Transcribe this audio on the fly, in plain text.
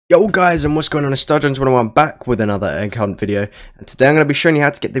Yo guys, and what's going on? It's Starjones101 back with another egg hunt video, and today I'm going to be showing you how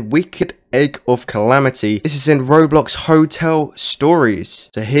to get the wicked egg of Calamity. This is in Roblox Hotel Stories.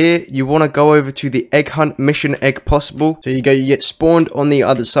 So here you want to go over to the egg hunt mission egg possible. So you get spawned on the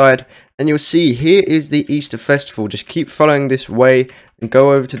other side, and you'll see here is the Easter festival. Just keep following this way and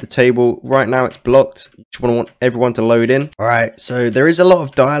go over to the table. Right now it's blocked. You just want everyone to load in. Alright, so there is a lot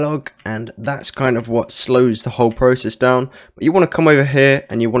of dialogue, and that's kind of what slows the whole process down. But you want to come over here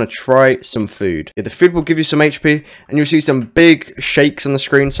and you want to try some food. Yeah, the food will give you some HP, and you'll see some big shakes on the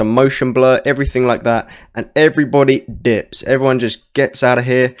screen, some motion blur, everything like that. And everybody dips. Everyone just gets out of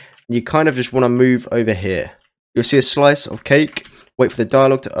here. And you kind of just want to move over here. You'll see a slice of cake. Wait for the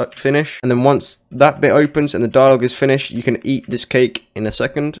dialogue to finish, and then once that bit opens and the dialogue is finished, you can eat this cake in a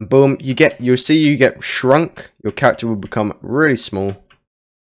second. Boom, you get shrunk. Your character will become really small.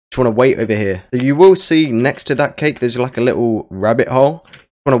 Just want to wait over here. So you will see next to that cake there's like a little rabbit hole. You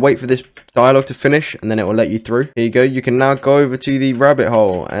want to wait for this dialogue to finish, and then it will let you through. Here you go. You can now go over to the rabbit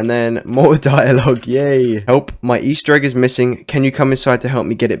hole, and then more dialogue. Yay! Help! My Easter egg is missing. Can you come inside to help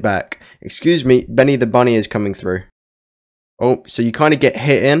me get it back? Excuse me, Benny the bunny is coming through. Oh, so you kind of get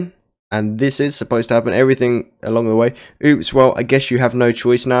hit in, and this is supposed to happen, everything along the way. Oops, well, I guess you have no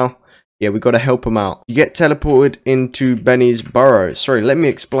choice now. Yeah, we got to help him out. You get teleported into Benny's burrow. Sorry, let me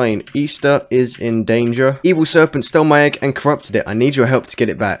explain. Easter is in danger. Evil serpent stole my egg and corrupted it. I need your help to get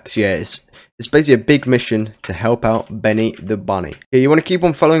it back. So yeah, it's basically a big mission to help out Benny the bunny. Yeah, you want to keep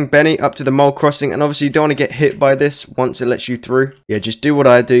on following Benny up to the mole crossing, and obviously you don't want to get hit by this once it lets you through. Yeah, just do what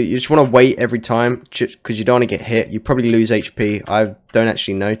I do. You just want to wait every time because you don't want to get hit. You probably lose HP. I don't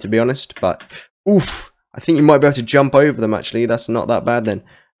actually know, to be honest, but oof, I think you might be able to jump over them actually. That's not that bad then.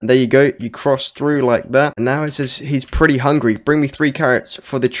 And there you go, you cross through like that. And now it says he's pretty hungry. Bring me 3 carrots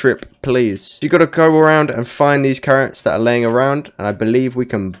for the trip, please. So you got to go around and find these carrots that are laying around. And I believe we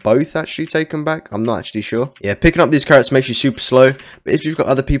can both actually take them back. I'm not actually sure. Yeah, picking up these carrots makes you super slow. But if you've got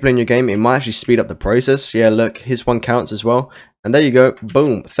other people in your game, it might actually speed up the process. Yeah, look, his one counts as well. And there you go,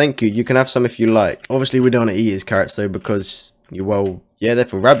 boom, thank you. You can have some if you like. Obviously, we don't want to eat his carrots though, because, well, yeah, they're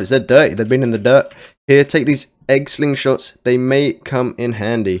for rabbits. They're dirty. They've been in the dirt. Here, take these egg slingshots. They may come in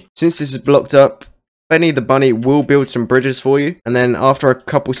handy. Since this is blocked up, Benny the bunny will build some bridges for you. And then after a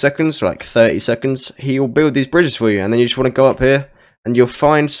couple seconds, like 30 seconds, he will build these bridges for you. And then you just want to go up here and you'll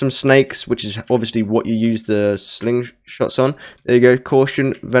find some snakes, which is obviously what you use the slingshots on. There you go.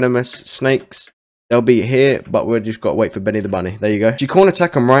 Caution, venomous snakes. They'll be here, but we've just got to wait for Benny the bunny. There you go. You can't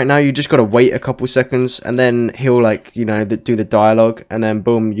attack him right now. You just got to wait a couple seconds, and then he'll, like, you know, do the dialogue, and then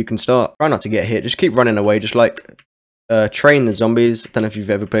boom, you can start. Try not to get hit. Just keep running away. Just like train the zombies. I don't know if you've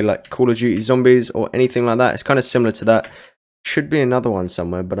ever played like Call of Duty Zombies or anything like that. It's kind of similar to that. Should be another one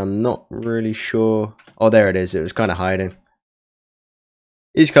somewhere, but I'm not really sure. Oh, there it is. It was kind of hiding.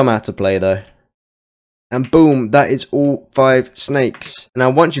 He's come out to play though. And boom, that is all 5 snakes. Now,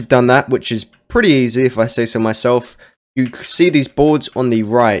 once you've done that, which is pretty easy if I say so myself, you see these boards on the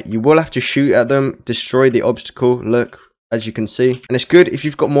right. You will have to shoot at them, destroy the obstacle, look, as you can see. And it's good if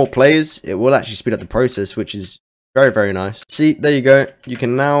you've got more players, it will actually speed up the process, which is very, very nice. See, there you go. You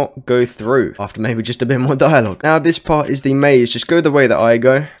can now go through after maybe just a bit more dialogue. Now, this part is the maze. Just go the way that I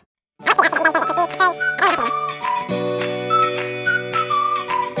go.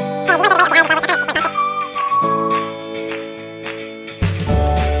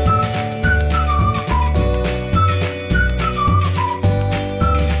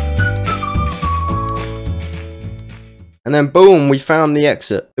 And then boom, we found the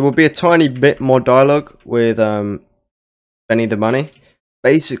exit. There will be a tiny bit more dialogue with Benny the bunny.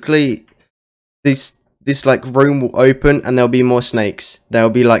 Basically, this like room will open and there'll be more snakes. They'll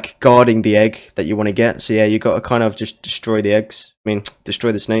be like guarding the egg that you want to get. So yeah, you got to kind of just destroy the eggs. I mean,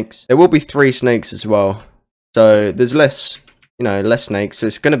 destroy the snakes. There will be 3 snakes as well. So there's less, you know, less snakes. So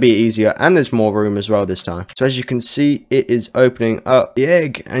it's going to be easier, and there's more room as well this time. So as you can see, it is opening up the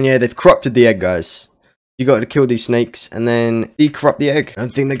egg. And yeah, they've corrupted the egg, guys. You got to kill these snakes and then decorrupt the egg. I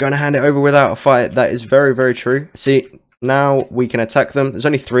don't think they're going to hand it over without a fight. That is very, very true. See, now we can attack them. There's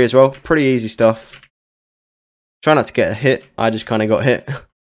only 3 as well. Pretty easy stuff. Try not to get a hit. I just kind of got hit. And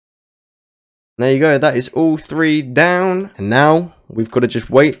there you go. That is all 3 down. And now we've got to just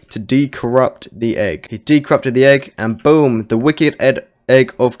wait to decorrupt the egg. He decorrupted the egg, and boom, the wicked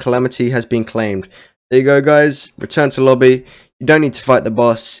egg of Calamity has been claimed. There you go, guys. Return to lobby. You don't need to fight the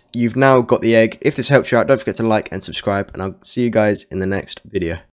boss. You've now got the egg. If this helps you out, don't forget to like and subscribe, and I'll see you guys in the next video.